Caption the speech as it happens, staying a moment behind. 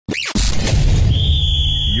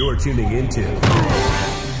You're tuning into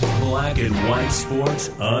Black and White Sports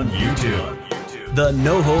on YouTube. The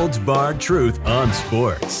no-holds-barred truth on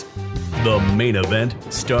sports. The main event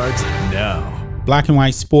starts now. Black and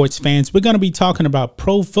White sports fans, we're going to be talking about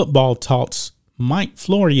Pro Football Talk's Mike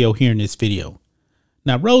Florio here in this video.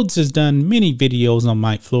 Now, Rhodes has done many videos on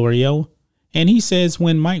Mike Florio, and he says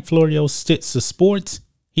when Mike Florio sticks to sports,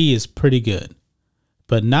 he is pretty good.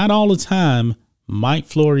 But not all the time Mike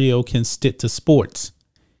Florio can stick to sports.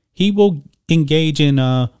 He will engage in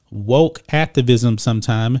woke activism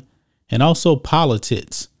sometime and also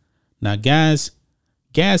politics. Now, guys,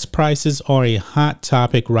 gas prices are a hot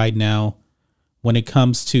topic right now when it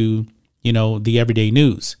comes to, the everyday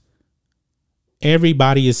news.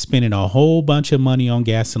 Everybody is spending a whole bunch of money on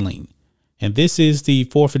gasoline. And this is the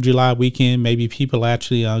 4th of July weekend. Maybe people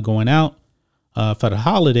actually are going out for the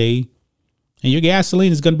holiday. And your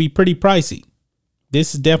gasoline is going to be pretty pricey.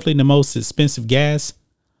 This is definitely the most expensive gas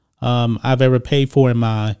I've ever paid for in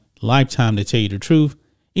my lifetime, to tell you the truth.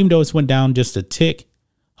 Even though it's went down just a tick.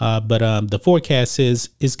 But the forecast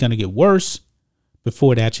says it's going to get worse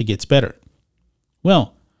before it actually gets better.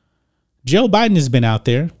 Well, Joe Biden has been out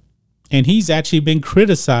there. And he's actually been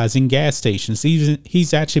criticizing gas stations.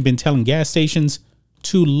 He's actually been telling gas stations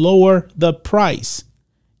to lower the price.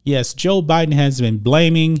 Yes, Joe Biden has been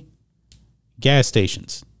blaming gas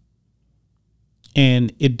stations.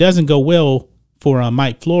 And it doesn't go well for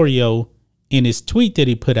Mike Florio in his tweet that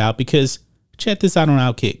he put out, because check this out on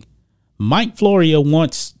Outkick. Mike Florio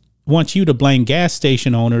wants you to blame gas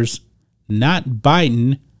station owners, not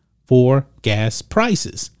Biden, for gas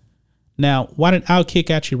prices. Now, why did Outkick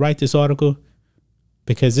actually write this article?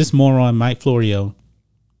 Because this moron, Mike Florio,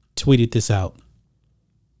 tweeted this out.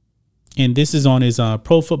 And this is on his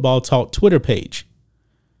Pro Football Talk Twitter page.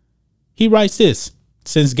 He writes this: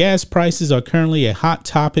 since gas prices are currently a hot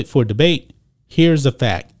topic for debate, here's a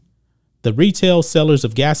fact. The retail sellers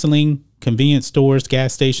of gasoline, convenience stores,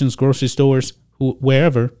 gas stations, grocery stores,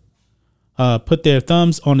 wherever, put their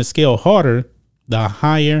thumbs on the scale harder, the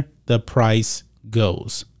higher the price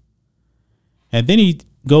goes. And then he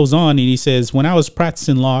goes on and he says, when I was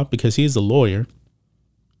practicing law, because he is a lawyer,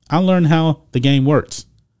 I learned how the game works.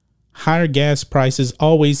 Higher gas prices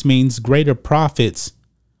always means greater profits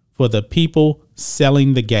for the people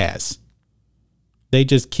selling the gas. They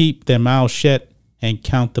just keep their mouths shut and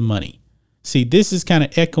count the money. See, this is kind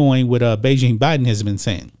of echoing what Beijing Biden has been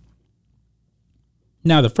saying.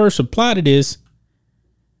 Now, the first reply to this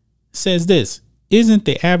says this: isn't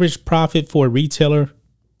the average profit for a retailer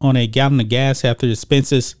on a gallon of gas after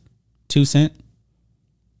expenses 2 cents?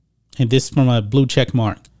 And this from a blue check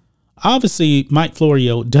mark. Obviously, Mike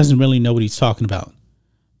Florio doesn't really know what he's talking about.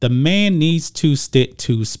 The man needs to stick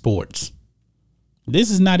to sports. This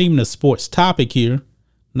is not even a sports topic here.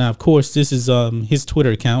 Now, of course, this is his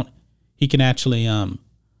Twitter account. He can actually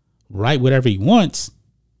write whatever he wants.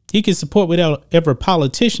 He can support whatever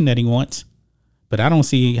politician that he wants. But I don't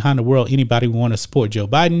see how in the world anybody would want to support Joe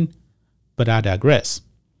Biden. But I digress.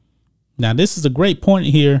 Now, this is a great point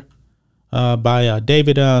here by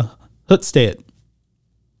David Hutstead,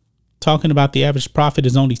 talking about the average profit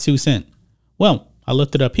is only 2 cents. Well, I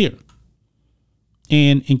looked it up here.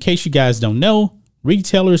 And in case you guys don't know,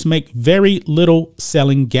 retailers make very little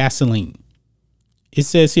selling gasoline. It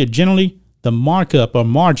says here, generally, the markup or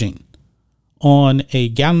margin on a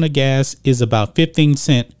gallon of gas is about 15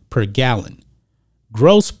 cents per gallon.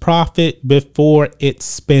 Gross profit before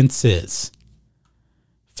expenses.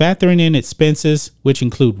 Factoring in expenses, which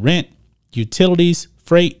include rent, utilities,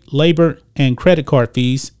 freight, labor, and credit card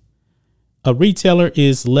fees, a retailer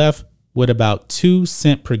is left with about 2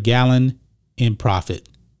 cents per gallon in profit.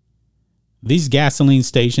 These gasoline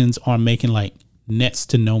stations are making like next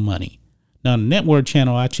to no money. Now, the network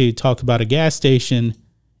channel actually talked about a gas station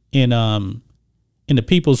in the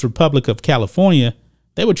People's Republic of California.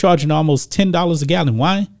 They were charging almost $10 a gallon.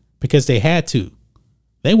 Why? Because they had to.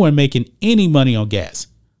 They weren't making any money on gas.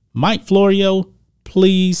 Mike Florio,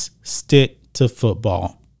 please stick to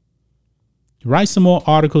football. Write some more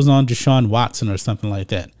articles on Deshaun Watson or something like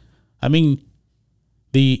that. I mean,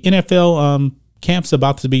 the NFL camp's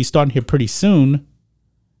about to be starting here pretty soon.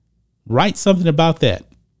 Write something about that.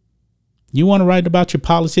 You want to write about your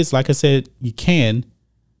politics? Like I said, you can.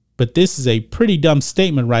 But this is a pretty dumb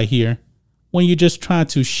statement right here when you're just trying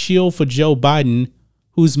to shield for Joe Biden,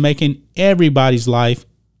 who's making everybody's life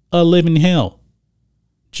a living hell.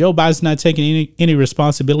 Joe Biden's not taking any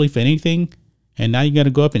responsibility for anything, and now you're going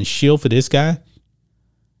to go up and shield for this guy?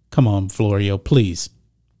 Come on, Florio, please.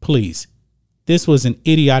 Please. This was an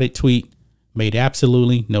idiotic tweet. Made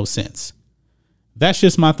absolutely no sense. That's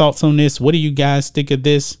just my thoughts on this. What do you guys think of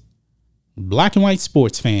this? Black and White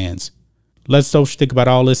Sports fans. Let us know what you think about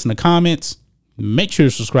all this in the comments. Make sure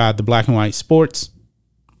to subscribe to Black and White Sports,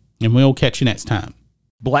 and we'll catch you next time.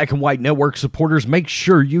 Black and White Network supporters, make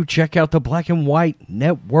sure you check out the Black and White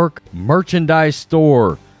Network merchandise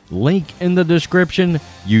store. Link in the description.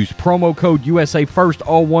 Use promo code USA First,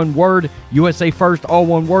 all one word. USA First, all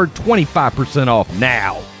one word. 25% off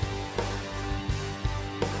now.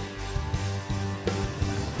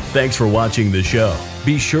 Thanks for watching the show.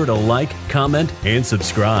 Be sure to like, comment, and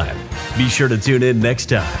subscribe. Be sure to tune in next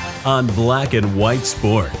time on Black and White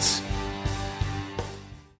Sports.